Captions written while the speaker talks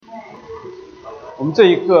我们这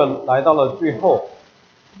一课来到了最后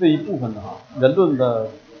这一部分人论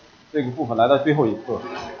的这个部分来到最后一课。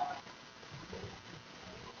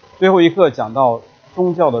最后一课讲到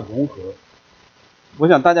宗教的融合，我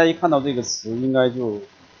想大家一看到这个词，应该就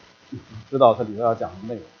知道它里头要讲的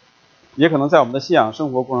内容。也可能在我们的信仰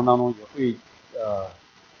生活过程当中，也会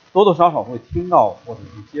多多少少会听到或者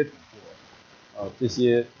是接触过这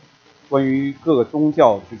些关于各个宗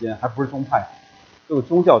教之间，还不是宗派，各个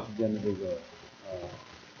宗教之间的这个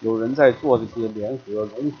有人在做这些联合融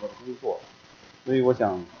合的工作。所以我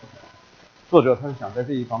想作者他是想在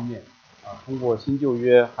这一方面通过新旧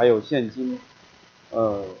约还有现今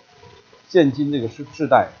这个世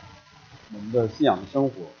代我们的信仰的生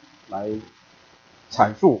活来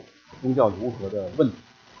阐述宗教融合的问题。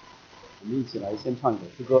我们一起来先唱一首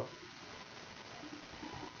诗歌。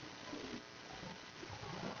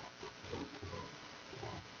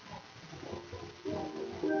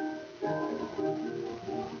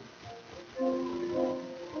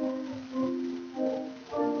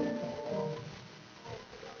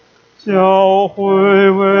教会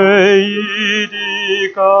唯一的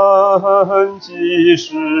根基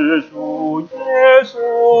是主耶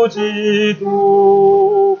稣基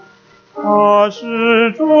督，他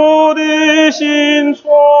是主的新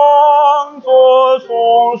创作，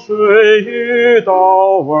从水与道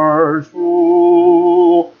而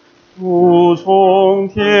出，主从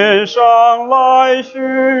天上来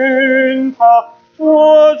寻他，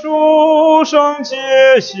做主圣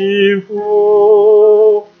洁幸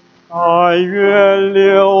福。他愿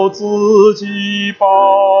流自己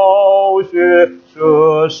宝血，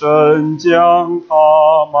舍身将他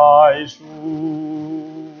买赎。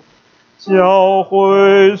教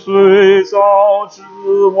会虽造之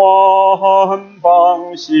万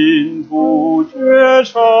邦，信徒却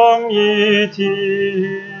成一体，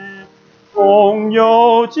共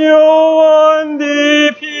有救恩的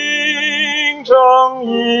凭证，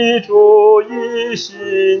一主一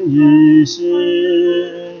心一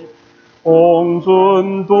心，共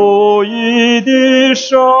尊独一的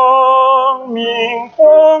生命，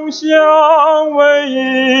同享唯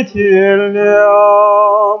一天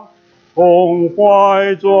良，同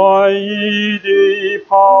怀专一的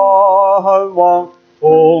盼望，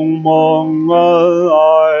同蒙恩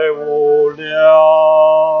爱无量。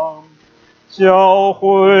教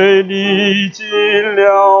会历尽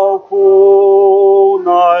了苦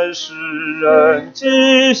难，使人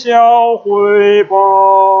绩效回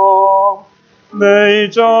报，内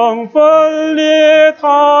争分裂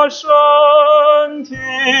他身体，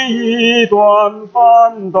一端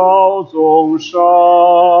攀到总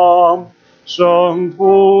上，圣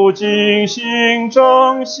徒尽心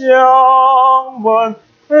争相问，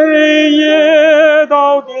黑夜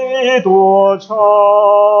到底多长？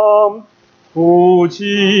哭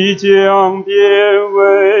泣将变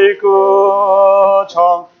为歌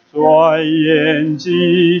唱，转眼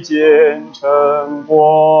即见晨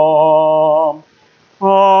光。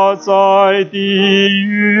他在地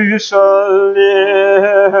狱圣烈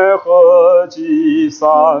和祭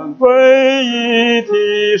三位一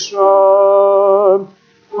体神，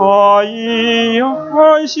他以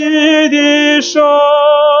安息的圣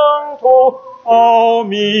徒，奥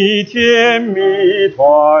秘甜蜜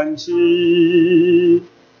团契，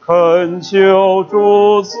恳求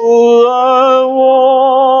主赐恩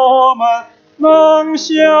我们能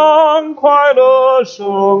享快乐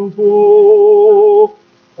圣徒，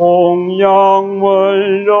弘扬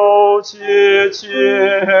温柔且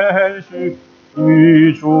谦虚，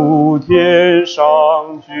与主天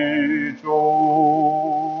上居住。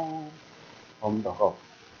我们祷告。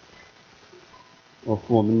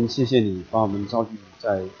父，我们谢谢你把我们召集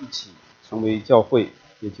在一起，成为教会，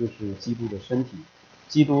也就是基督的身体。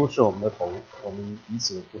基督是我们的头，我们彼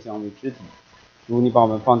此互相为肢体。如果你把我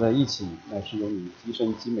们放在一起，乃是有你极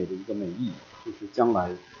深极美的一个美意，就是将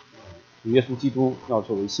来主耶稣基督要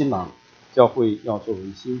作为新郎，教会要作为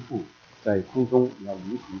新妇，在空中你要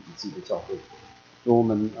允许你自己的教会。所以我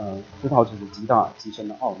们知道这是极大极深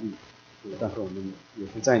的奥秘，但是我们也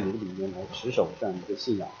是在你的里面来持守这样一个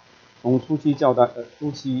信仰。从初期教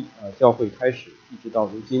会开始，一直到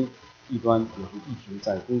如今，异端也是一直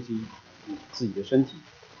在攻击自己的身体。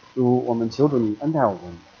主，我们求主你恩待我们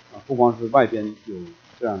不光是外边有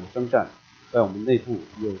这样的征战，在我们内部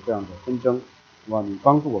也有这样的纷争。希望你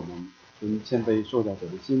帮助我们存谦卑受教者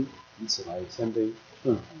的心，彼此来谦卑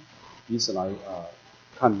顺服，彼此来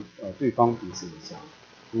看对方彼此的想。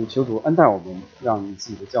求主恩待我们，让你自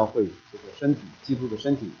己的教会这个身体，基督的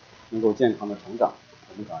身体能够健康的成长。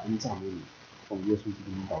我们感恩赞美你，奉耶稣基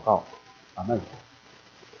督的祷告，阿门。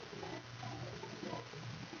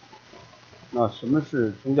那什么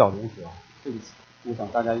是宗教融合？这个我想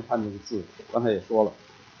大家一看这个字，刚才也说了，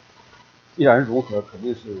既然融合，肯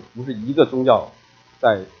定是不是一个宗教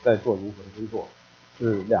在做融合的工作，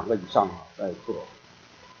是2个以上在做。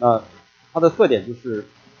那它的特点就是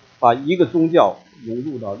把一个宗教融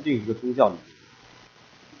入到另一个宗教里面，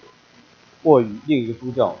或与另一个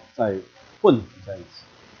宗教在混合在一起。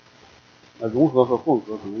融合和混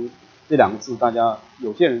合可能这2个字，大家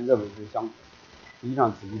有些人认为是相同，实际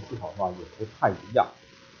上仔细思考的话也不太一样。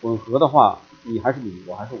混合的话，你还是你，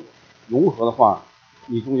我还是我；融合的话，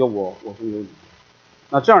你中有我，我中有你。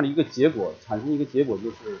那这样的一个结果，产生一个结果就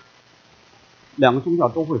是2个宗教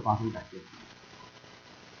都会发生改变。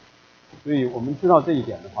所以我们知道这一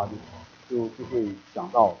点的话，就会想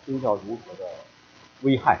到宗教融合的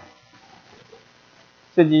危害。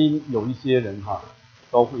现今有一些人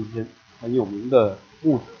包括一些很有名的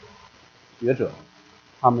牧者、学者，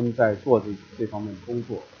他们在做这方面的工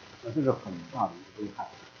作，那这是很大的一个危害。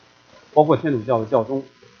包括天主教的教宗，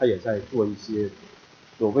他也在做一些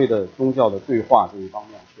所谓的宗教的对话这一方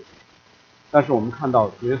面的事情。但是我们看到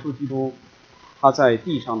主耶稣基督他在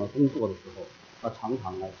地上的工作的时候，他常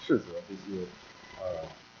常来斥责这些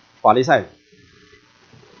法利赛人。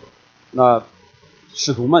那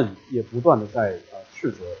使徒们也不断的在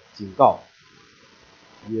斥责、警告，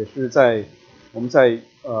也是我们在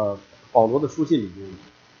保罗的书信里面，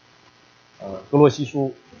哥罗西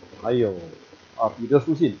书，还有彼得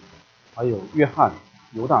书信，还有约翰、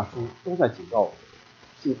犹大书，都在警告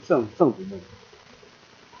圣徒们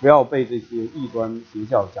不要被这些异端邪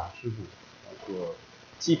教假师傅所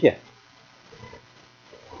欺骗。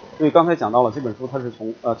所以刚才讲到了这本书，它是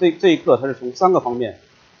从这一课它是从3个方面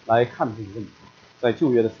来看这个问题。在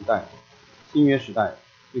旧约的时代、新约时代，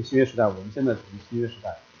这个新约时代我们现在属于新约时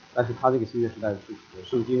代，但是它这个新约时代是指的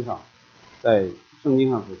圣经上，在圣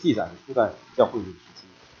经上所记载的初代教会的时期。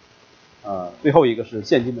最后一个是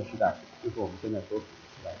现今的时代，就是我们现在所处的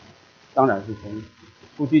时代。当然是从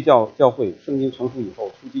初期教会圣经成熟以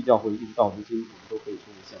后，初期教会一直到如今，我们都可以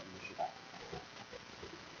称为现今的时代。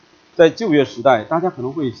在旧约时代，大家可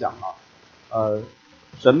能会想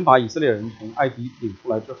神把以色列人从埃及领出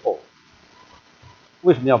来之后，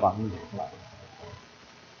为什么要把他们领出来？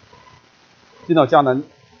进到迦南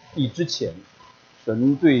地之前，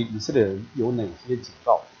神对以色列人有哪些警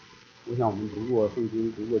告？我想我们读过圣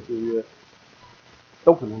经、读过旧约，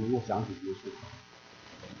都可能能够想起这些事情。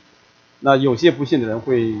那有些不信的人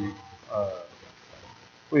会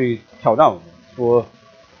挑战我们说，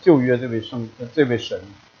旧约这位神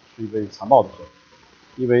是一位残暴的神，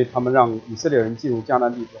因为他们让以色列人进入迦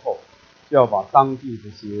南地之后，就要把当地这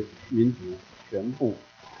些民族全部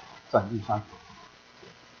斩尽杀绝。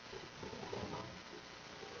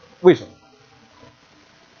为什么？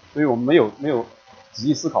所以我们没有仔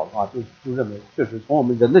细思考的话，就认为确实从我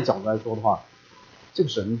们人的角度来说的话，这个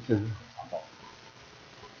神确实很残暴。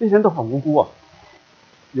这些人都很无辜啊，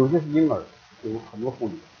有些是婴儿，有很多妇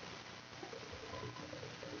女。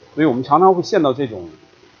所以我们常常会陷到这种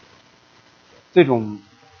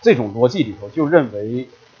逻辑里头，就认为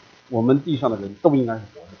我们地上的人都应该是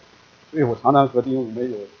活着。所以我常常和弟兄姊妹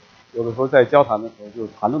有的时候在交谈的时候，就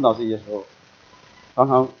谈论到这些时候，常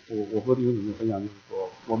常我和弟兄姊妹分享，就是说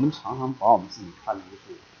我们常常把我们自己看成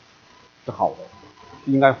是好的，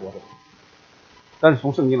是应该活的。但是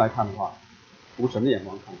从圣经来看的话，从神的眼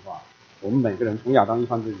光看的话，我们每个人从亚当一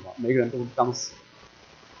犯罪的话，每个人都当死。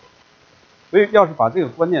所以要是把这个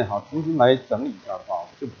观念重新来整理一下的话，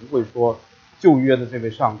就不会说旧约的这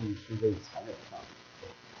位上帝是位残忍的上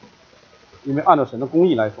帝。因为按照神的公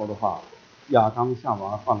义来说的话，亚当夏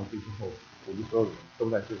娃犯了罪之后，我们所有人都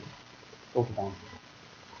在罪，都是当死。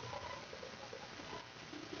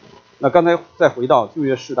那刚才再回到旧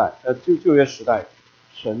约时代，旧约时代，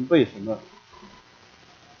神为什么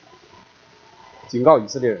警告以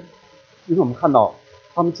色列人？因为我们看到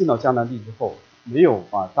他们进到迦南地之后，没有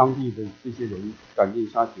把当地的这些人赶尽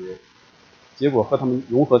杀绝，结果和他们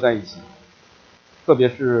融合在一起。特别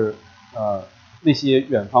是那些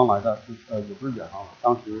远方来的，也不是远方了，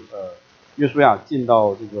当时约书亚进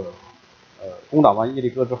到这个攻打完耶利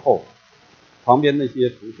哥之后，旁边那些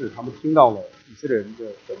城市他们听到了以色列人的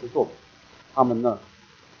神的作为，他们呢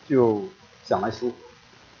就想来修复，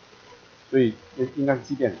所以应该是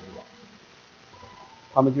欺骗人吧，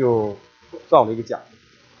他们就造了一个假的，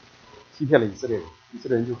欺骗了以色列人，以色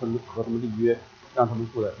列人就和他们立约，让他们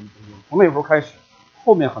住在他们中间。从那时候开始，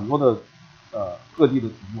后面很多的各地的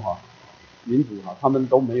土著民族他们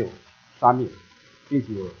都没有杀灭，并且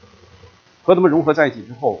和他们融合在一起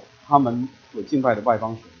之后，他们所敬拜的外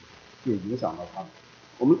邦神就影响到他们。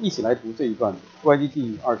我们一起来读这一段出埃及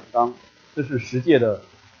记20章，这是10诫的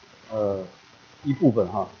一部分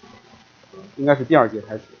应该是第2节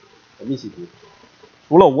开始，我们一起读。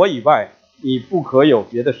除了我以外，你不可有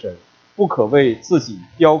别的神，不可为自己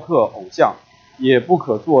雕刻偶像，也不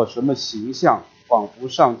可做什么形象，仿佛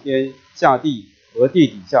上天下地和地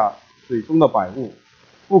底下水中的百物，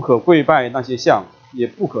不可跪拜那些像，也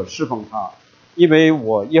不可侍奉他，因为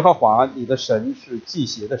我耶和华你的神是忌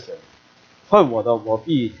邪的神，恨我的，我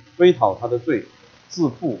必追讨他的罪，自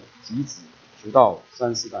父及子，直到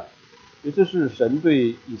3、4代。所以这是神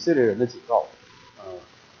对以色列人的警告，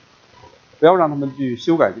不要让他们去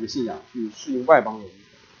修改这个信仰，去适应外邦人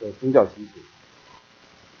的宗教习俗。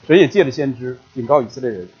神也借着先知警告以色列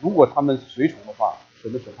人，如果他们随从的话，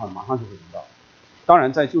神的审判马上就会临到。当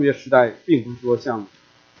然，在旧约时代，并不是说像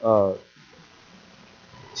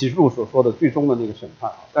启示录所说的最终的那个审判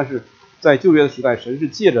啊，但是在旧约的时代，神是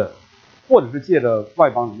借着，或者是借着外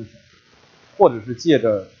邦人的手，或者是借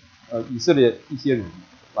着以色列一些人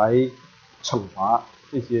来惩罚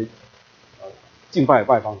这些敬拜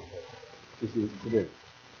外邦人的这些以色列人。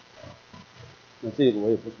那这个我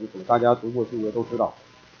也不清楚，大家读过旧约都知道，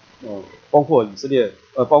包括以色列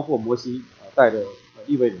包括摩西带着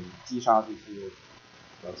利未人击杀这些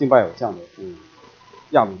敬拜偶像的，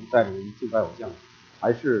亚伦带着人敬拜偶像，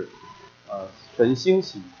还是神兴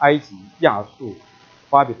起埃及、亚述、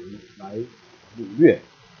巴比伦来掳掠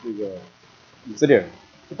这个以色列人，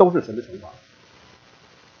这都是神的惩罚。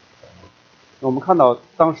那我们看到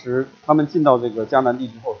当时他们进到这个迦南地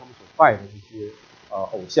之后，他们所拜的这些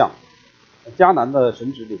偶像，迦南的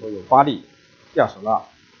神祇里头有巴力、亚舍拉，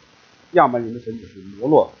亚门人的神祇是摩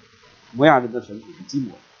洛，摩亚人的神祇是基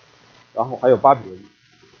摩，然后还有巴比伦，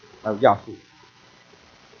还有亚述。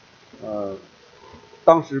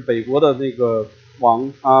当时北国的那个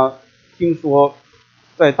王，他听说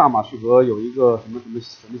在大马士革有一个什么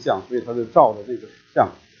像，所以他就照着那个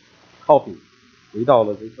像 copy 回到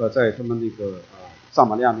了在他们那个撒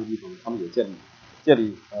玛利亚那个地方，他们也建立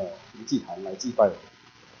一个祭坛来祭拜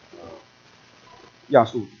亚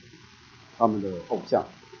述他们的偶像。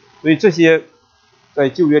所以这些在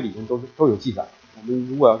旧约里面都有记载。我们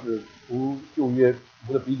如果要是读旧约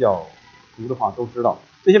读的比较读的话，都知道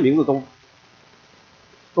这些名字都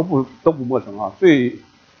不陌生啊。最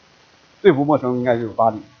不陌生应该就是巴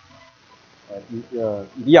力，以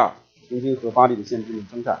利亚曾经和巴力的先知们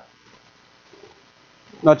征战。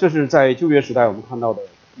那这是在旧约时代我们看到的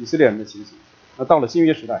以色列人的情形。那到了新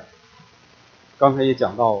约时代，刚才也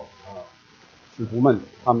讲到使徒们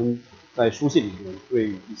他们在书信里面对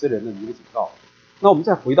以色列人的一个警告。那我们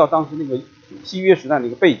再回到当时那个新约时代那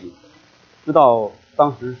个背景，知道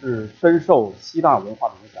当时是深受希腊文化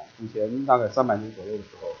的影响。以前大概300年左右的时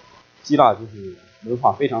候，希腊就是文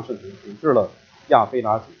化非常盛行，统治了亚非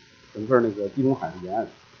拉整个那个地中海的沿岸。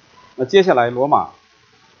那接下来罗马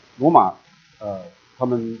他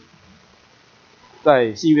们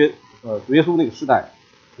在新约主耶稣那个时代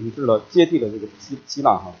接替了这个希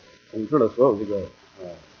腊统治了所有这个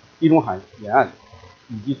地中海沿岸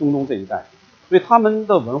以及中东这一带。所以他们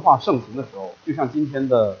的文化盛行的时候，就像今天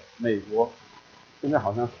的美国，现在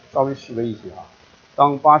好像稍微示威一些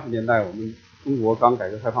当80年代我们中国刚改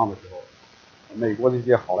革开放的时候，美国这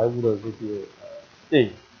些好莱坞的这些电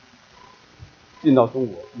影进到中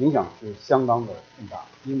国，影响是相当的巨大。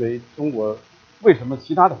因为中国为什么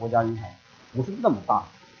其他的国家影响不是那么大？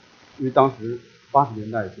因为当时80年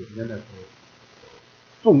代、90年代的时候，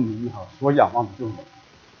众民所仰望的就是美国，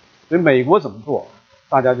所以美国怎么做，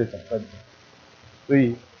大家就怎么跟。所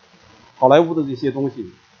以好莱坞的这些东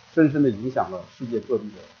西深深的影响了世界各地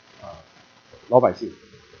的老百姓。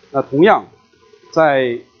那同样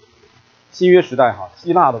在新约时代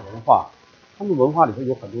希腊的文化，他们文化里头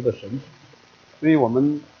有很多的神祇，所以我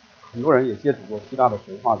们很多人也接触过希腊的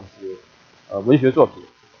神话这些文学作品。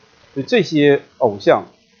所以这些偶像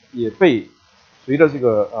也被随着这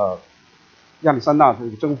个亚历山大这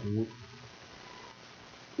个征服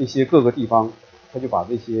这些各个地方，他就把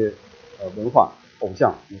这些文化偶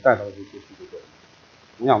像也带到了这些世界各地。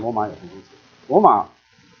同样罗马也是如此。罗马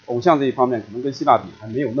偶像这一方面可能跟希腊比还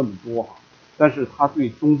没有那么多但是他对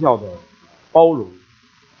宗教的包容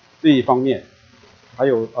这一方面，还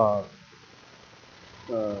有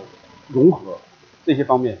融合这些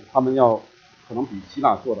方面，他们可能比希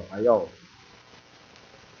腊做的还要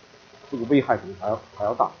这个危害可能还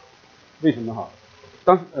要大。为什么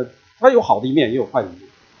当时它有好的一面，也有坏的一面。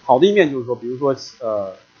好的一面就是说，比如说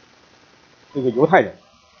这个犹太人，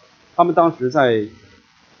他们当时在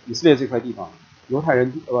以色列这块地方，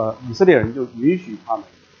以色列人就允许他们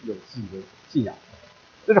有自己的信仰，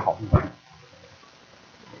这是好的一面。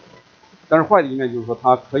但是坏的一面就是说，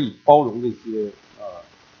它可以包容这些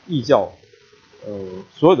异教，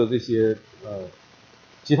所有的这些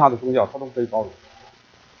其他的宗教，它都可以包容，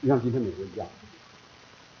就像今天美国一样。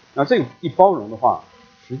那这个一包容的话，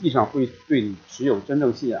实际上会对你持有真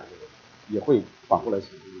正信仰的人也会反过来产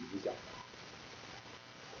生影响。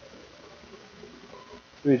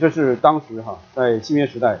所以这是当时在新约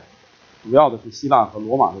时代，主要的是希腊和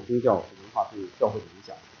罗马的宗教和文化对教会的影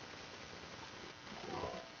响。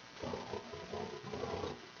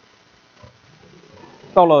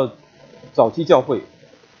到了早期教会，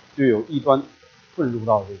就有异端混入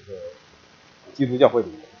到这个基督教会里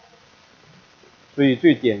面。所以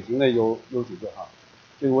最典型的有几个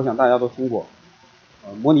这个我想大家都听过，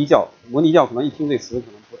摩尼教可能一听这词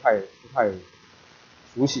可能不太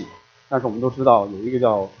熟悉，但是我们都知道有一个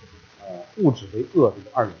叫物质为恶这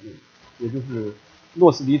个二元论，也就是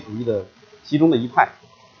诺斯底主义的其中的一派，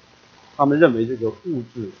他们认为这个物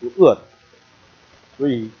质是恶的，所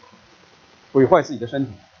以毁坏自己的身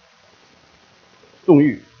体，纵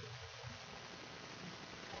欲。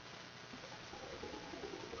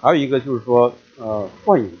还有一个就是说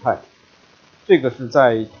幻影派，这个是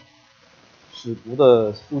在使徒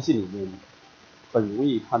的书信里面很容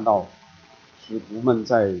易看到使徒们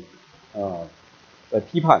在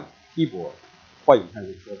批判批驳幻影派这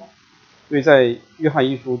个说法。所以在约翰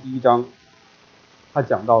一书第1章，他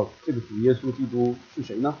讲到这个主耶稣基督是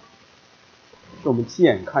谁呢？是我们亲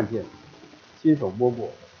眼看见、亲手摸过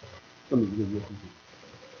这么一个耶稣基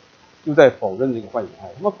督，就在否认这个幻影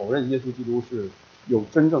派。他们否认耶稣基督是有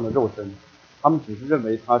真正的肉身，他们只是认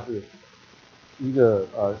为他是一个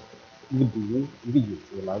灵、一个影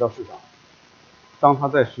子来到世上。当他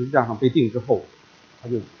在十字架上被钉之后，他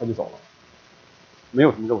就走了，没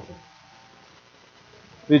有什么肉身。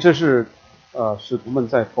所以这是使徒们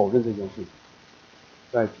在否认这件事情，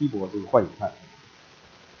在批驳这个幻影派。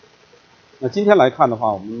那今天来看的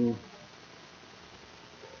话，我们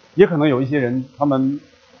也可能有一些人，他们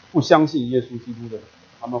不相信耶稣基督的人，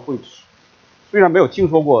他们会虽然没有听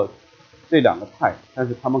说过这两个派，但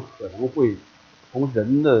是他们可能会从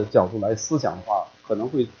人的角度来思想的话，可能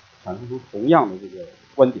会产生出同样的这个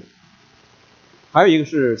观点。还有一个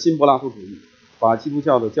是新柏拉图主义，把基督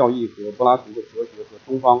教的教义和柏拉图的哲学和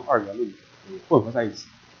东方二元论混合在一起。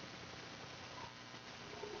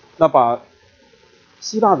那把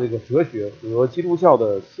希腊这个哲学和基督教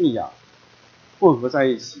的信仰混合在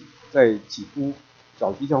一起，在起初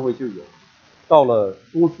早期教会就有，到了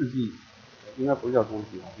中世纪，应该不是叫中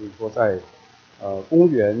世纪就是说在公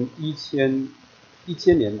元1000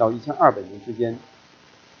年到1200年之间，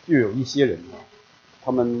就有一些人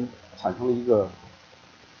他们产生了一个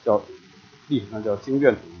历史上叫经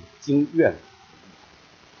院主义，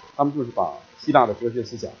他们就是把希腊的哲学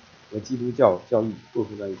思想和基督教教义混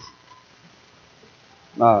合在一起，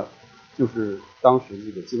那就是当时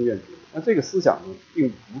这个经院主义。那这个思想呢，并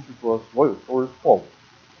不是说所有都是错误，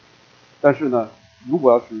但是呢，如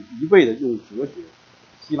果要是一味的用哲学，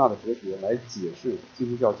希腊的哲学来解释基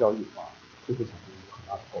督教教义的话，就会产生一个很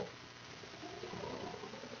大的错误。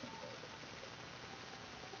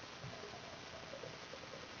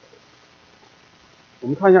我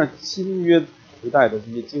们看一下新约时代的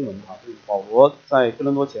这些经文就是保罗在哥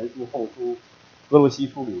林多前书、后书、哥罗西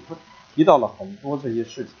书里，他提到了很多这些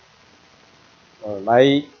事情，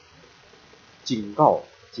来警告、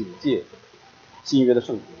警戒新约的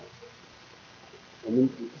圣徒。我们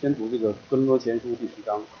先读这个哥林多前书第10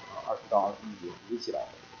章20到21节，读起来。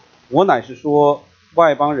我乃是说，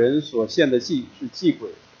外邦人所献的祭是祭鬼，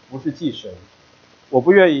不是祭神。我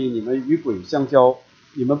不愿意你们与鬼相交。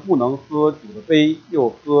你们不能喝主的杯，又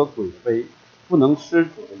喝鬼的杯；不能吃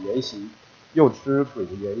主的筵席，又吃鬼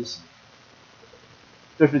的筵席。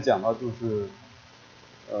这是讲到就是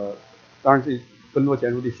当然这哥林多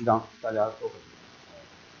前书第10章大家都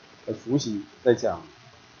很熟悉，在讲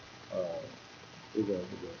这个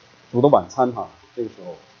主的晚餐这个时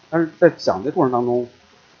候，但是在讲的过程当中，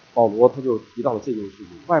保罗他就提到了这件事情：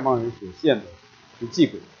外邦人所献的是祭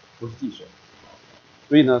鬼，不是祭神。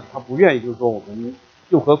所以呢，他不愿意就是说我们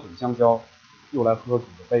又和鬼相交，又来喝主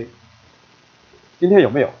的杯。今天有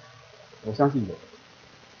没有？我相信有。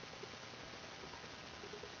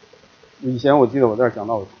以前我记得我在这儿讲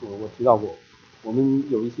到我提到过，我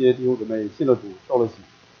们有一些弟兄姊妹信了主，受了洗，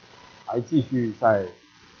还继续在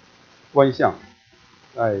观象，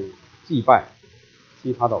在祭拜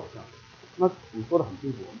其他的偶像。那主说的很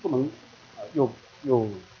清楚，我们不能又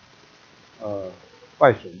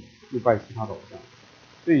拜神，又拜其他的偶像。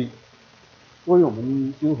所以作为我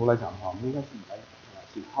们基督徒来讲的话，我们应该自己来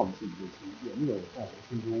检查我们自己的心，有没有在我们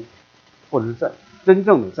心中，或者是在真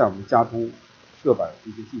正的在我们家中设摆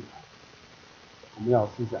这些祭坛。我们要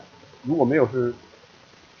思想，如果没有是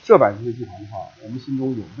设摆这些祭坛的话，我们心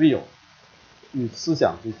中有没有去思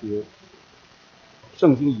想这些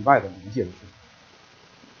圣经以外的灵界的事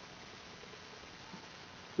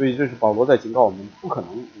情？所以这是保罗在警告我们，不可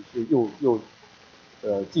能你是又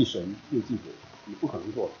祭神又祭鬼，你不可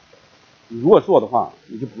能做的。你如果做的话，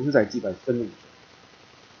你就不是在祭拜真正的神。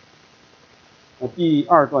那第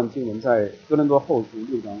二段经文在哥林多后书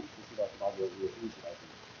6章14到18节，也是一起来读。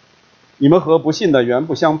你们和不信的原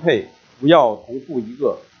不相配，不要同负一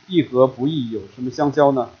恶。义和不义有什么相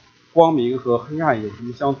交呢？光明和黑暗有什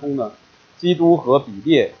么相通呢？基督和比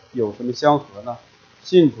列有什么相合呢？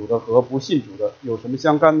信主的和不信主的有什么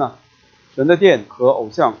相干呢？神的殿和偶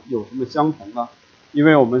像有什么相同呢？因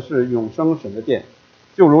为我们是永生神的殿，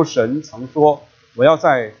就如神曾说，我要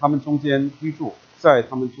在他们中间居住，在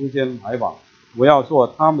他们中间来往，我要做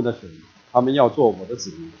他们的神，他们要做我的子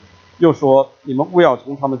民。又说，你们勿要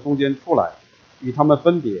从他们中间出来，与他们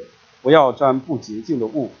分别，不要沾不洁净的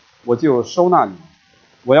物，我就收纳你们。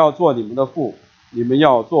我要做你们的父，你们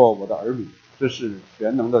要做我的儿女。这是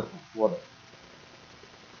全能的主说的。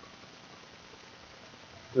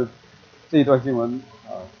这一段经文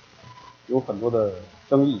有很多的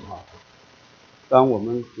争议啊。当我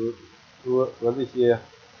们和这些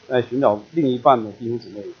在寻找另一半的弟兄姊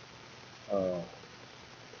妹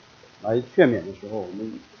来劝勉的时候，我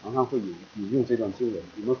们常常会引用这段经文：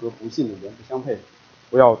你们和不信的原不相配，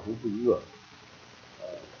不要同负一恶。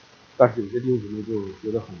但是有些弟兄姊妹就觉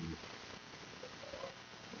得很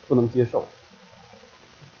不能接受。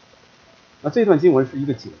那这段经文是一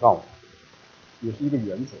个警告，也是一个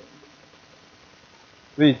原则。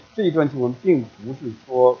所以这一段经文并不是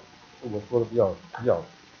说，我说的比较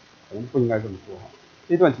可能不应该这么说哈。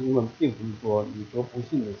这段经文并不是说你和不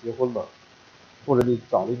信的结婚了，或者你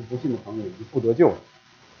找了一个不信的朋友，你不得救了。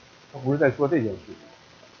他不是在说这件事情，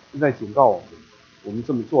是在警告我们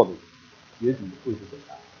这么做的结局会是怎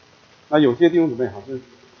样。那有些弟兄姊妹好像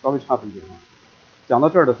稍微差别一点啊。讲到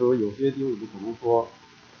这儿的时候，有些弟兄姊妹可能说，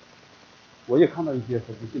我也看到一些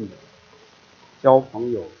和不信的交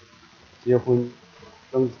朋友、结婚、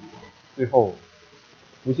生子，最后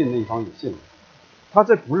不信那一方也信了。他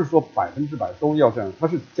这不是说100%都要这样，他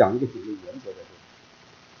是讲一个主的原则在这里。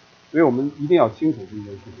所以我们一定要清楚这件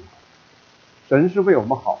事情。神是为我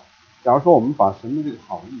们好。假如说我们把神的这个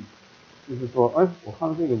好意，就是说，我看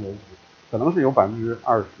到这个人，可能是有20%、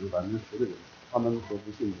10%的人，他们和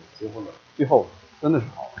不信的结婚了，最后真的是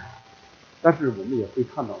好。但是我们也会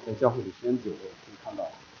看到，在教会里时间久了，会看到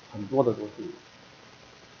很多的都是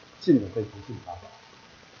信的被不信打倒。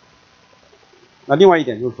那另外一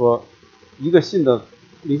点就是说，一个信的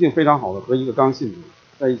灵性非常好的和一个刚信的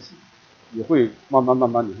在一起，也会慢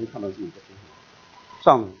慢你会看到自己的成长，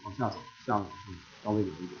上面往下走，下面稍微有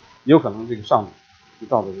一点，也有可能这个上面就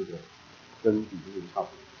到了这个跟底下这个差不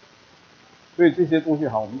多。所以这些东西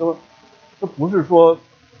哈，我们都不是说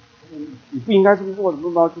你不应该这么做，怎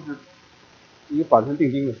么着，就是一个板上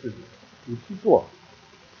钉钉的事情，你去做，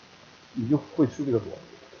你就会吃这个果。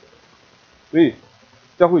所以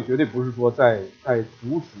教会绝对不是说在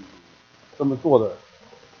阻止这么做的，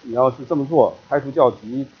你要是这么做，开除教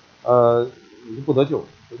籍，你就不得救，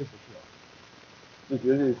绝对不是。这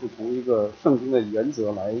绝对是从一个圣经的原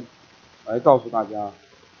则来告诉大家，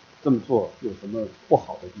这么做有什么不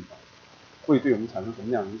好的地方，会对我们产生什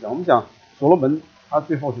么样的影响。我们讲所罗门他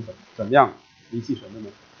最后是怎么样离弃神的呢？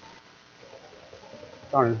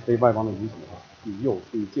当然是被外邦的民族引诱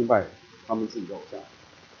去敬拜他们自己的偶像。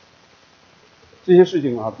这些事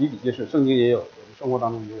情比比皆是，圣经也有，我们生活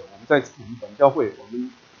当中也有。我们在我们本教会，我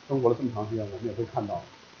们生活了这么长时间，我们也会看到，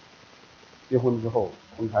结婚之后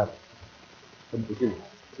分开了，跟不信的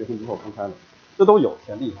结婚之后分开了，这都有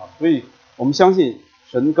潜力所以我们相信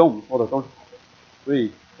神跟我们说的都是好的。所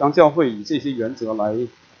以当教会以这些原则来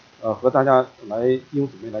和大家来弟兄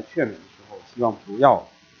姊妹来劝勉的时候，希望不要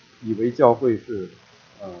以为教会是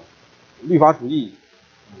律法主义，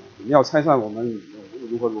你们要拆散我们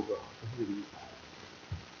如何，不是这个意思。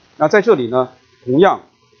那在这里呢，同样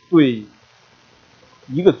对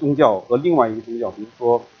一个宗教和另外一个宗教，比如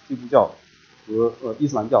说基督教和伊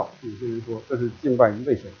斯兰教，有些人说这是敬拜一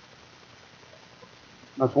位神。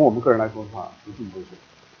那从我们个人来说的话，不是一位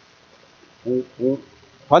神。从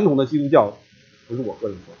传统的基督教，不是我个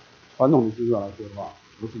人说，传统的基督教来说的话，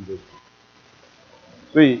不是一位神。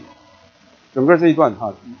所以整个这一段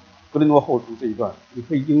哥林多后书这一段，你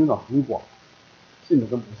可以应用到很广，信的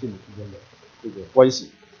跟不信的之间的这个关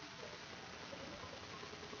系。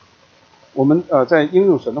我们在应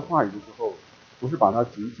用神的话语的时候，不是把它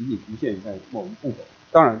仅仅局限在某一部分。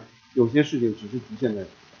当然，有些事情只是局限在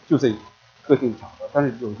就这特定场合，但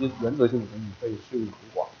是有些原则性的东西可以适用很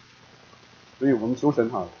广。所以我们求神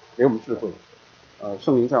给我们智慧，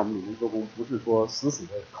圣灵在我们里面做工，不是说死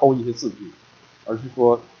的抠一些字句，而是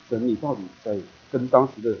说神你到底在跟当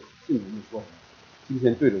时的信徒们说什么，今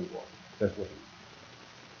天对着我在说什么。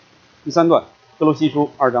第3段，哥罗西书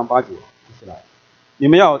2章8节，一起来。你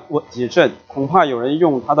们要谨慎，恐怕有人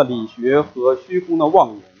用他的理学和虚空的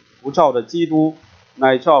妄言，不照着基督，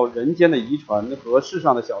乃照人间的遗传和世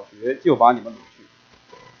上的小学，就把你们掳去。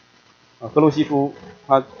哥罗西书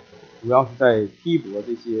它主要是在批驳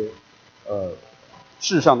这些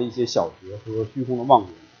世上的一些小学和虚空的妄言。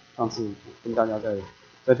上次跟大家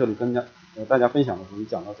在这里跟大家分享的时候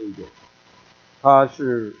讲到这一点，他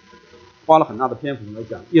是花了很大的篇幅来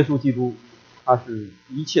讲耶稣基督，他是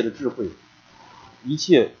一切的智慧，一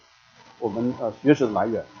切我们学识的来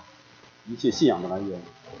源，一切信仰的来源，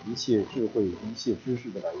一切智慧，一切知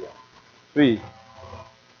识的来源。所以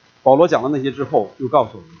保罗讲了那些之后，就告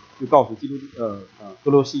诉基督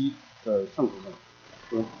哥罗西的圣徒们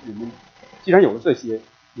说，你们既然有了这些，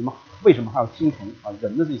你们为什么还要听从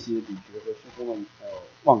人的这些理学和虚空的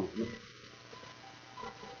妄言呢？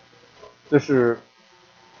这是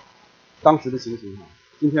当时的情形。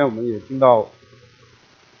今天我们也听到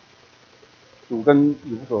主跟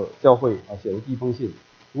以弗所教会写的第一封信。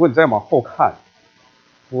如果你再往后看，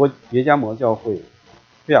别迦摩教会、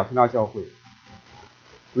菲亚科纳教会，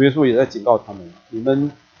主耶稣也在警告他们：你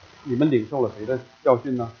们领受了谁的教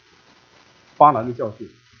训呢？巴兰的教训。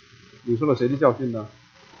领受了谁的教训呢？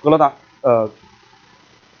哥拉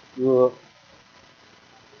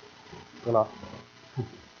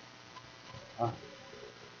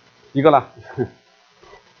一个啦，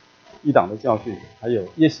一党的教训，还有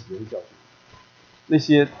耶洗别的教训，那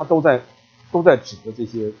些他都在指的这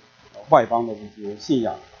些外邦的这些信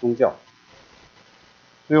仰宗教。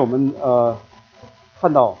所以我们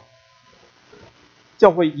看到教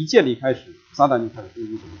会一建立开始，撒旦就开始攻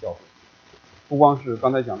击整个教会。不光是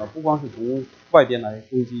刚才讲的，不光是从外边来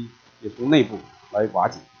攻击，也从内部来瓦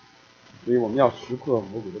解。所以我们要时刻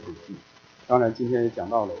魔鬼的诡计。当然今天也讲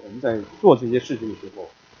到了，我们在做这些事情的时候，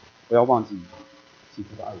不要忘记基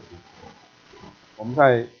督的爱心。我们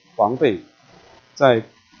在防备、在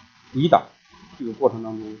抵挡这个过程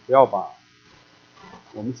当中，不要把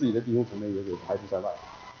我们自己的弟兄姊妹也给排除在外。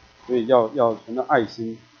所以要存着爱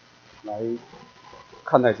心来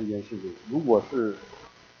看待这件事情。如果是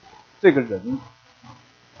这个人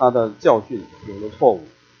他的教训有了错误，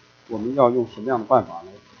我们要用什么样的办法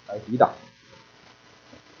来抵挡？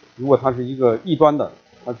如果他是一个异端的，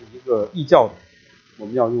他是一个异教的，我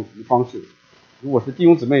们要用什么方式？如果是弟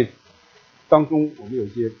兄姊妹当中我们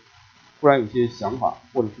突然有些想法，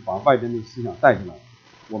或者是把外边的思想带进来，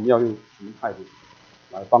我们要用什么态度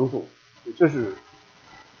来帮助？这是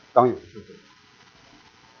当有的智慧，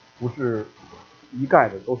不是一概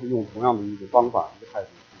的都是用同样的一个方法一个态度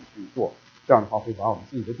去做，这样的话会把我们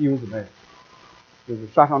自己的弟兄姊妹就是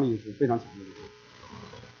杀伤力是非常强的一个，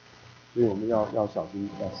所以我们要小心，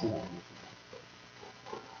要思想这件事情。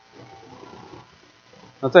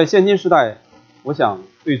那在现今时代，我想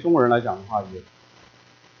对中国人来讲的话也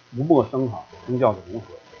不陌生宗教的融合。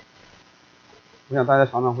我想大家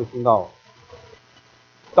常常会听到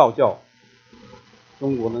道教，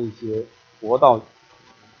中国的一些佛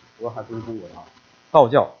还不是中国的道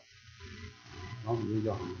教，然后你们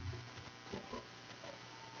叫什么？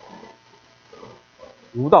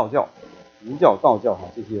儒道教、儒教、道教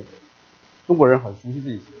这些中国人很熟悉这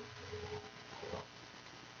些，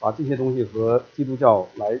把这些东西和基督教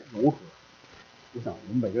来融合，我想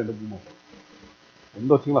我们每个人都不陌生，我们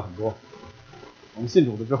都听了很多。我们信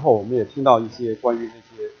主了之后，我们也听到一些关于这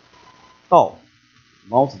些道，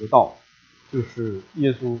毛子的道，就是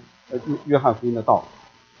耶稣约翰福音的道，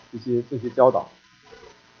这些教导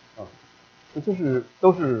那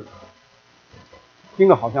都是听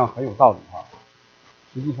着好像很有道理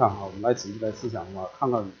实际上我们来仔细来思想的话，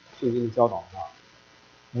看看圣经的教导的话，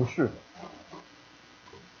不是的。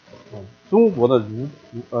中国的儒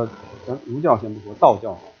教先不说，道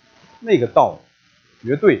教那个道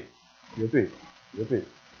绝对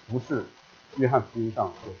不是约翰福音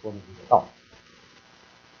上所说的那个道。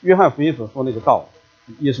约翰福音所说那个道，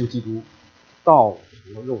耶稣基督，道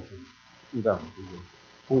成了肉身，住在我们中间，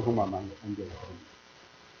充充满满的恩典和真理，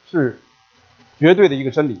是绝对的一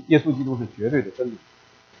个真理。耶稣基督是绝对的真理，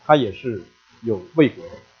他也是有位格的，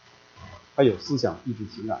他有思想、意志、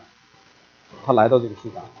情感，他来到这个世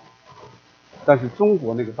上。但是中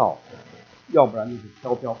国那个道，要不然就是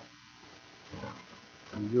飘飘，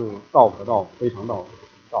你就道可道，非常道，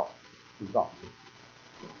道不知道。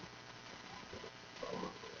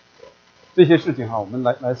这些事情我们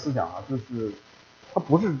来思想就是它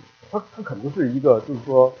不是它可能是一个，就是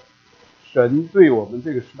说神对我们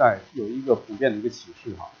这个时代有一个普遍的一个启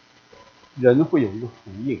示人会有一个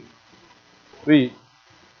回应。所以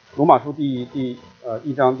罗马书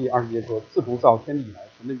1章第20节说，自从造天地以来，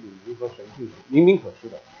神的永能和神性是明明可知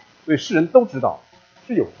的，所以世人都知道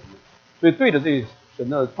是有神的，所以对着这神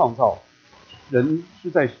的创造，人是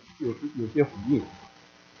在有些回应。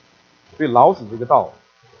所以老子这个道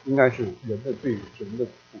应该是人的对神的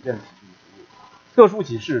普遍启示的回应。特殊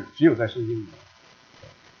启示只有在圣经里面，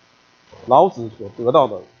老子所得到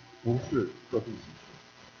的不是特殊启示。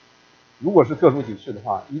如果是特殊启示的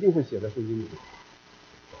话，一定会写在圣经里面。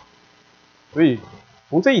所以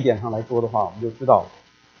从这一点上来说的话，我们就知道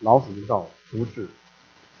老子的道不是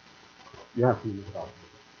约翰福音的道。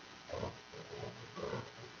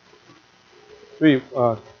所以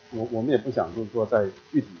我们也不想就是说在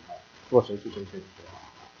具体说谁是谁。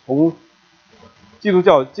从基督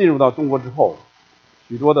教进入到中国之后，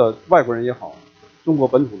许多的外国人也好，中国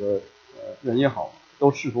本土的人也好，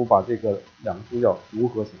都试图把这个两个宗教融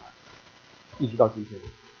合起来，一直到今天，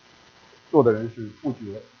做的人是不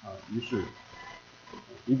绝于是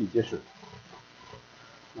比比皆是。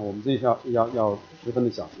那我们这要十分的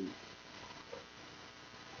小心。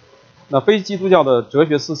那非基督教的哲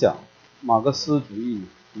学思想，马克思主义、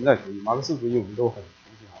存在主义，马克思主义我们都很熟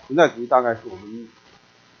悉哈。存在主义大概是我们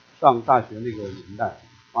上大学那个年代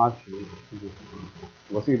，80甚至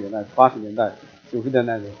我这个年代80年代、90年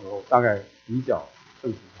代的时候，大概比较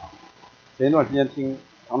盛行哈。前一段时间听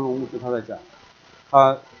唐荣牧师他在讲，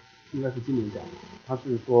他应该是今年讲的，他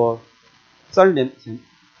是说30年前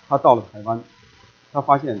他到了台湾，他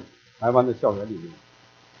发现台湾的校园里面，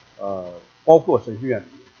包括神学院里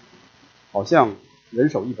面，好像人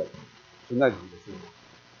手一本存在主义的书，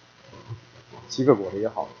齐克果的也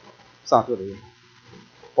好，萨特的也好，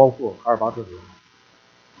包括卡尔巴特的也好。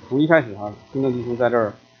从一开始金正弟兄在这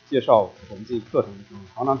儿介绍我们这一课程的时候，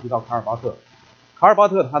常常提到卡尔巴特。卡尔巴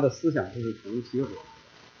特他的思想就是从齐克果，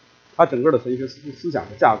他整个的神学思想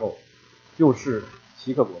的架构就是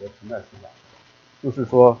齐克果的存在思想，就是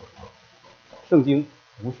说圣经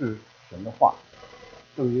不是神的话，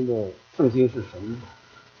圣经是神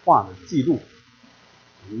话的记录。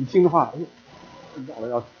你一听的话，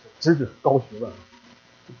要真是高学问，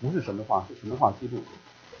这不是神的话，是神的话记录。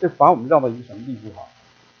这把我们绕到一个什么地步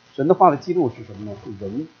神的话的记录是什么呢？是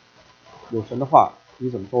人有神的话，你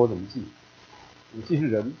怎么说我怎么记。我既是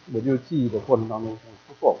人，我就记忆的过程当中会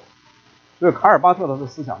出错误。所以卡尔巴特的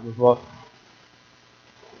思想就是说，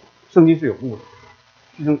圣经是有误的，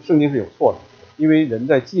圣经是有错的，因为人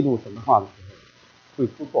在记录神的话的时候会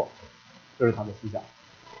出错，这是他的思想。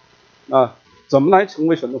那怎么来成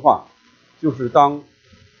为神的话？就是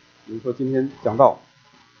比如说今天讲到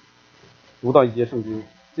读到一节圣经，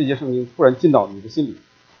这节圣经突然进到你的心里，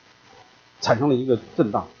产生了一个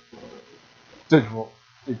震荡，这时候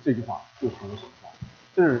这句话就成了神话。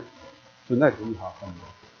这是存在主义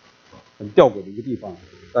很吊诡的一个地方，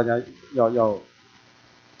大家要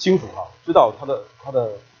清楚知道它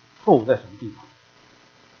的错误在什么地方。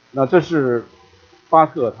那这是巴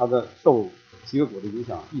特他的受齐克果的影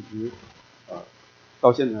响，一直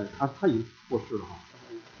到现在他已经过世了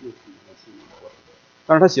60年70年过世，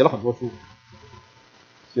但是他写了很多书，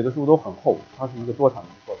写的书都很厚，他是一个多产的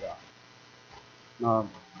作家。那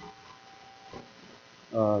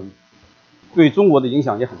对中国的影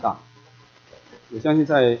响也很大。我相信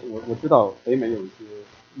我知道北美有一些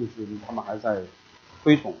牧师，他们还在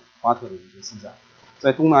推崇巴特的一些思想，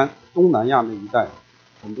在东南亚那一带，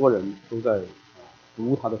很多人都在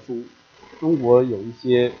读他的书。中国有一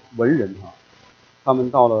些文人他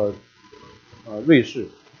们到了瑞士，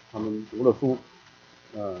他们读了书，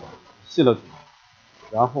信了主，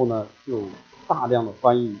然后呢就大量的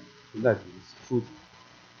翻译存在主义书籍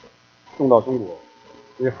送到中国，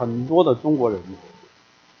所以很多的中国人，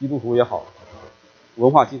基督徒也好，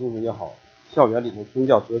文化基督徒也好，校园里头宗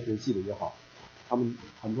教哲学系的也好，他们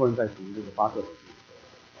很多人在读这个巴特的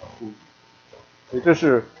书。所以这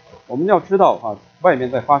是我们要知道外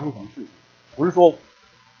面在发生什么事情，不是说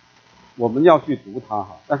我们要去读它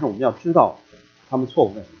但是我们要知道他们错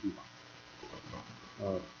误在什么地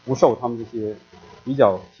方，不受他们这些比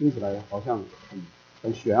较听起来好像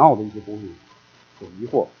很玄奥的一些东西所迷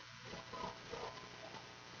惑。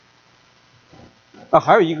那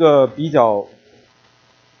还有一个比较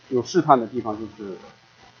有试探的地方，就是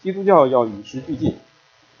基督教要与时俱进，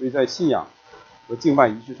所以在信仰和敬拜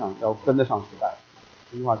仪式上要跟得上时代。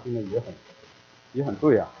这句话听得也很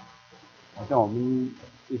对好像我们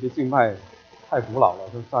这些敬拜太古老了，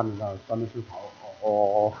都站在那穿着师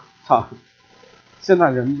袍现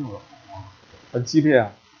在人就很激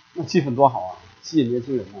烈那气氛多好吸引年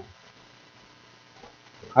轻人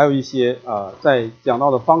还有一些在讲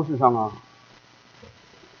道的方式上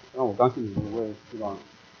然后我刚信主，我也希望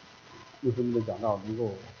牧师们的讲道能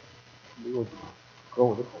够合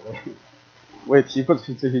我的口味，我也提过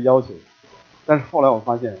这些要求，但是后来我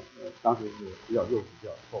发现，当时是比较幼稚，比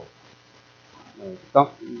较错误。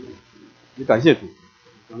也感谢主，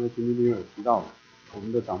刚才群弟兄有提到了，我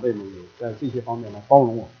们的长辈们有在这些方面来包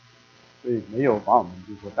容我们，所以没有把我们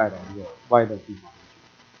就是说带到一个歪的地方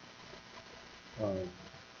去。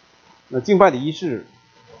那敬拜的仪式，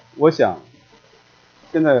我想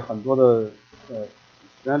现在很多的实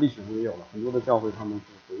际上历史上也有了很多的教会，他们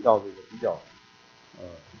是回到这个比较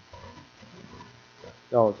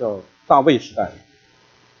叫大卫时代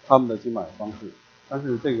他们的敬拜方式，但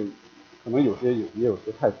是这个可能有些也有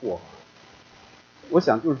些太过了。我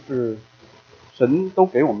想就是神都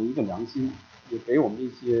给我们一个良心，也给我们一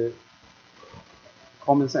些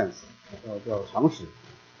common sense， 叫常识。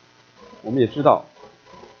我们也知道，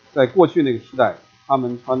在过去那个时代，他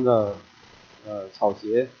们穿着草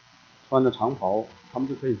鞋，穿着长袍，他们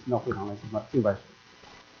就可以进到会堂来敬拜神。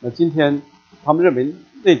那今天他们认为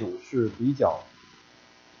那种是比较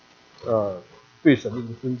对神的一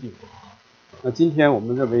个尊敬。那今天我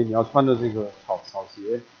们认为你要穿着这个草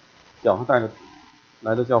鞋，脚上带着土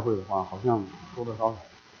来到教会的话，好像多多少少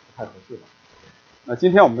不太合适了。那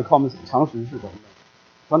今天我们的 common 常识是什么呢？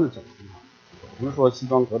穿着整齐，不是说西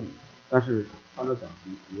装革履，但是穿着整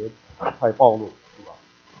齐，别太暴露，是吧？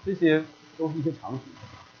这些都是一些常识。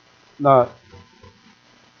那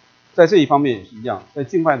在这一方面也是一样，在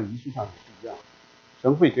敬拜的仪式上也是一样，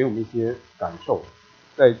神会给我们一些感受，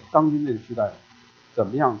在当今这个时代，怎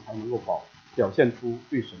么样才能够表现出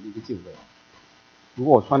对神的一个敬畏？如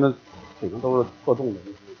果我穿的腿上都是破洞的，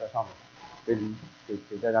就是在上面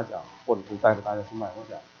给大家讲，或者是带着大家敬拜，我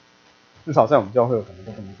想至少在我们教会可能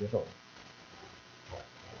都不能接受。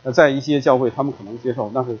那在一些教会他们可能接受，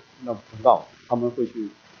那不知道，他们会去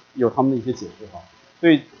有他们的一些解释哈。所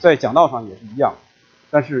以在讲道上也是一样，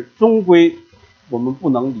但是终归我们不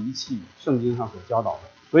能离弃圣经上所教导的。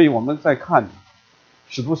所以我们在看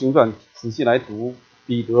使徒行传仔细来读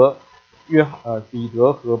彼得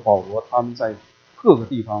和保罗他们在各个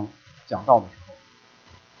地方讲道的时候，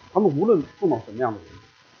他们无论碰到什么样的人，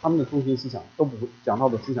他们的中心思想都不会，讲道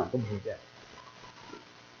的思想都不会变。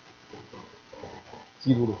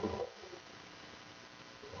基督的复活，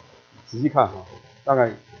仔细看哈，大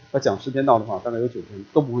概他讲10篇道的话，大概有9篇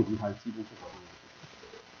都不会离开基督复活。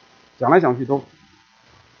讲来讲去都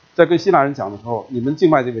在跟希腊人讲的时候，你们敬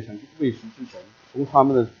拜这位神，为神之神，从他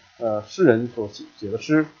们的诗人所写的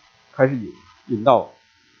诗开始引到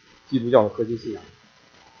基督教的核心信仰。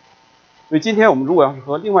所以今天我们如果要是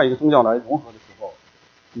和另外一个宗教来融合的时候，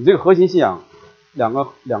你这个核心信仰两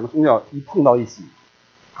个宗教一碰到一起，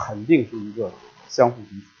肯定是一个相互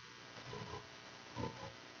抵触，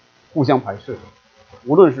互相排斥。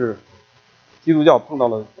无论是基督教碰到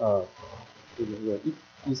了这个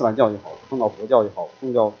伊斯兰教也好，碰到佛教也好，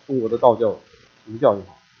碰到中国的道教、儒教也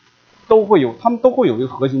好，他们都会有一个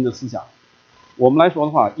核心的思想。我们来说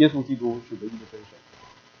的话，耶稣基督是唯一的真神，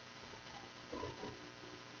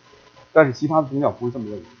但是其他的宗教不是这么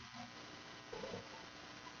认为，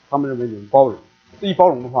他们认为你们包容，这一包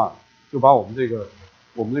容的话，就把我们这个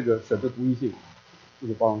神的独一性就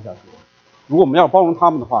给包容下去了。如果我们要包容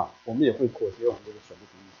他们的话，我们也会妥协我们这个神的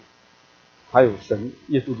独一性。还有神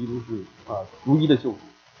耶稣基督是独一的救主，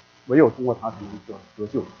唯有通过他才能得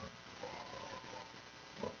救。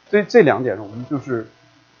所以这2点我们就是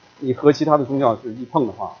你和其他的宗教是一碰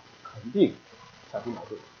的话，肯定产生矛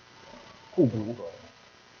盾，互不融合。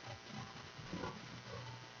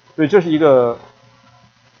所以这是一个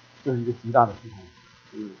极大的批判。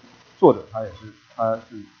作者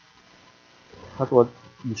他说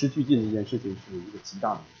与时俱进的一件事情是一个极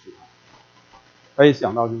大的批判。他也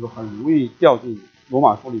想到就是说很容易掉进罗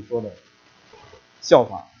马书里说的效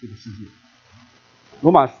法这个世界。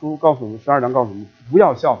罗马书告诉我们12章告诉我们不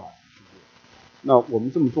要效法世界。那我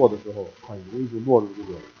们这么做的时候，很容易就落入这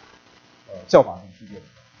个效法这个世界。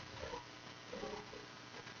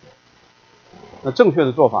那正确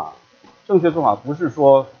的做法不是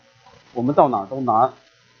说我们到哪都拿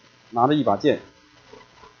着一把剑，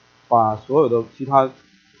把所有的其他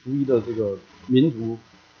族裔的这个民族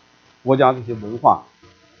国家这些文化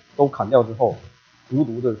都砍掉之后，独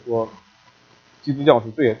独的说基督教是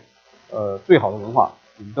最好的文化，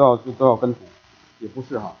你们都要跟从，也不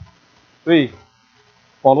是哈。所以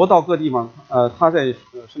保罗到各地方，他在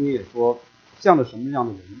圣经也说，向着什么样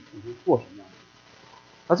的人，你就做什么样的人。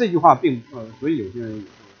他这句话所以有些人也是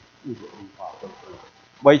误解这句话，或者是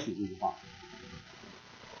歪曲这句话。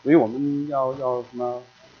所以我们要什么？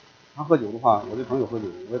他喝酒的话，我这朋友喝酒，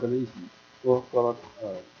我也跟他一起喝了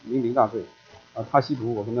酩酊大醉。他吸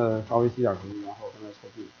毒，我跟他稍微吸点毒，然后跟他抽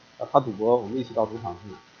气。他赌博，我们一起到赌场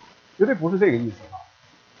去，绝对不是这个意思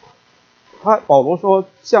啊。保罗说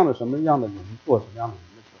向着什么样的人做什么样的人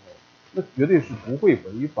的时候，那绝对是不会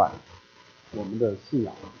违反我们的信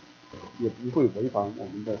仰的。也不会违反我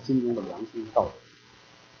们的心中的良心道德。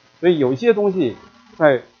所以有一些东西，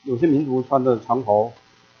在有些民族穿的长袍，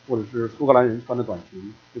或者是苏格兰人穿的短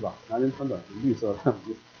裙，对吧？男人穿短裙，绿色的，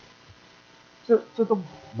这都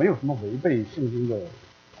没有什么违背圣经的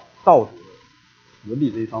道德、伦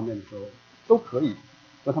理这一方面的时候，都可以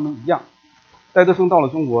和他们一样。戴德生到了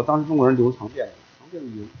中国，当时中国人留长辫，长辫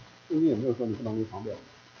也圣经也没有说你不能留长辫，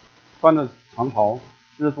穿着长袍，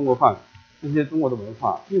吃着中国饭，这些中国的文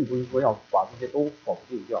化，并不是说要把这些都否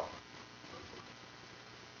定掉，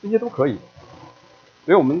这些都可以。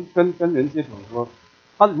所以我们跟人接触说，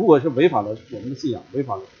他如果是违反了我们的信仰，违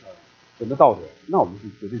反了神的道德，那我们是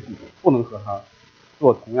绝对拒绝，不能和他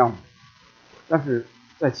做同样的。但是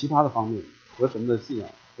在其他的方面，和神的信仰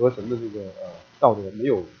和神的这个道德没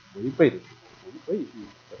有违背的时候，我们可以去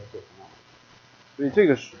和他做同样的。所以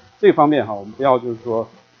这方面哈，我们不要就是说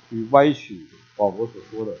去歪曲保罗所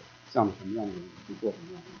说的像什么样的人去做什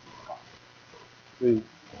么样的文化。所以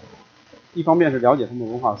一方面是了解他们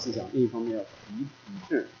文化思想，另一方面要抵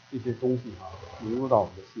制这些东西哈融入到我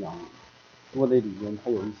们的信仰里。如果那里面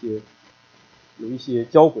它有一些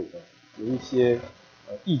交轨的，有一些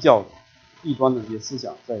异教的、异端的这些思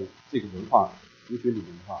想在这个文化族群里面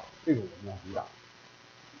的话，这个我们要抵挡。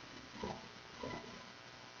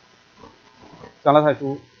加拉太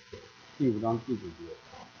书第5章第9节，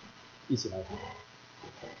一起来看。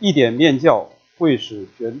一点面教会使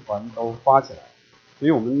全团都发起来。所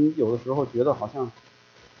以我们有的时候觉得好像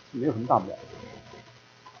没有什么大不了的，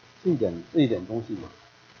这一点东西，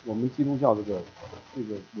我们基督教这个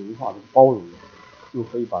文化的包容，就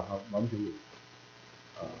可以把它完全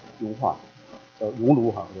融化，叫熔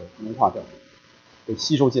炉哈，或者融化掉，给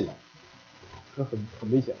吸收进来，这很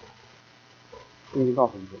危险。圣经告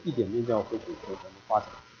诉我们说，一点面教会使全团都发起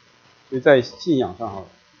来。所以在信仰上哈，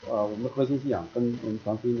我们的核心信仰跟我们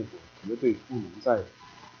传福音的时候，绝对不能在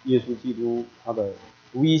耶稣基督他的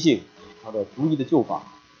独一性、他的独一的救法，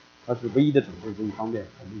他是唯一的拯救这一方面，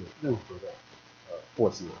我们有任何的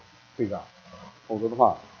妥协、退让，否则的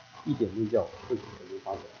话，一点面教会使全团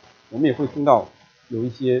发起来。我们也会听到有一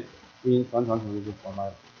些福音传成就传歪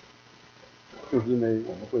了，就是因为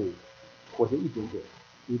我们会妥协一点点，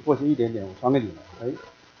你妥协一点点，我传给你了，哎，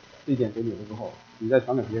这一点给你了之后，你再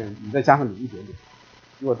传给别人，你再加上你一点点，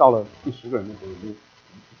如果到了第10个人的时候，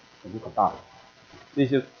就很大了。这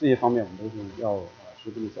些方面我们都是要十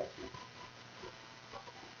分的小心。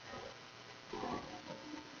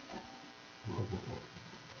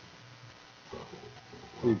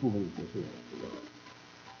这一部分也结束了。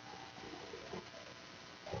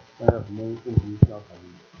大家有什么问题需要考虑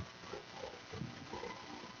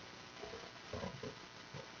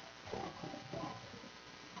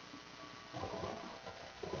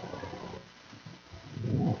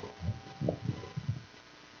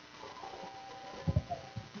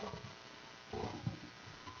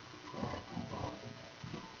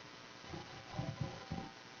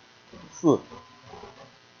？4、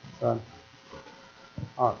3、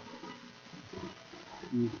2、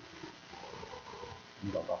1，我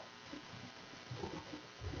们祷告。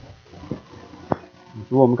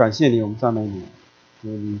主，我们感谢你，我们赞美你，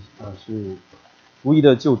因为你是独一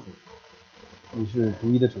的救主，你是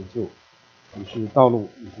独一的拯救，你是道路，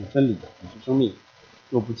你是真理，你是生命。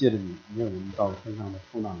若不借着你，没有人到天上的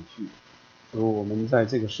父那里去。主，我们在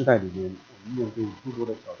这个时代里面，我们面对诸多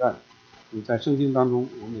的挑战。在圣经当中，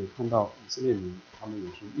我们也看到以色列民，他们也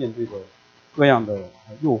是面对着各样的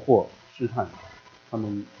诱惑试探，他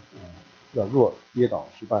们软弱、跌倒、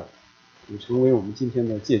失败，也成为我们今天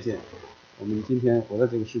的借鉴。我们今天活在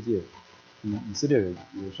这个世界，比以色列人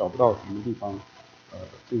也少不到什么地方，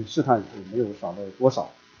这个试探也没有少了多少，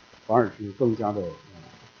反而是更加的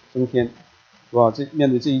增添，是吧？面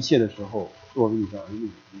对这一切的时候，作为你的儿女，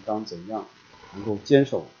你当怎样能够坚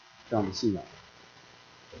守这样的信仰？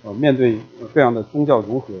面对各样的宗教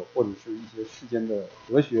融合，或者是一些世间的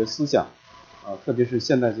哲学思想，特别是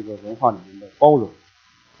现在这个文化里面的包容，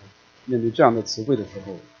面对这样的词汇的时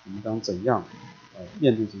候，我们当怎样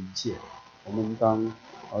面对这一切？我们当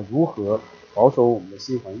如何保守我们的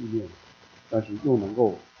心怀意念，但是又能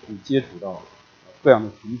够去接触到各样的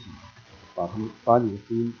群体，把你的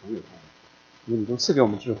福音传给他们，因为你都赐给我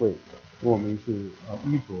们智慧，我们是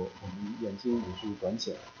愚拙，我们眼睛也是短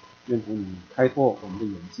浅。愿主你开拓我们的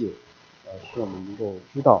眼界，使我们能够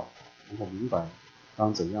知道，能够明白，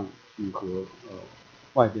当怎样去和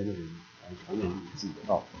外边的人来传扬你自己的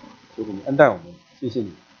道。求主你恩待我们，谢谢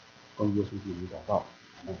你，奉耶稣基督祷告。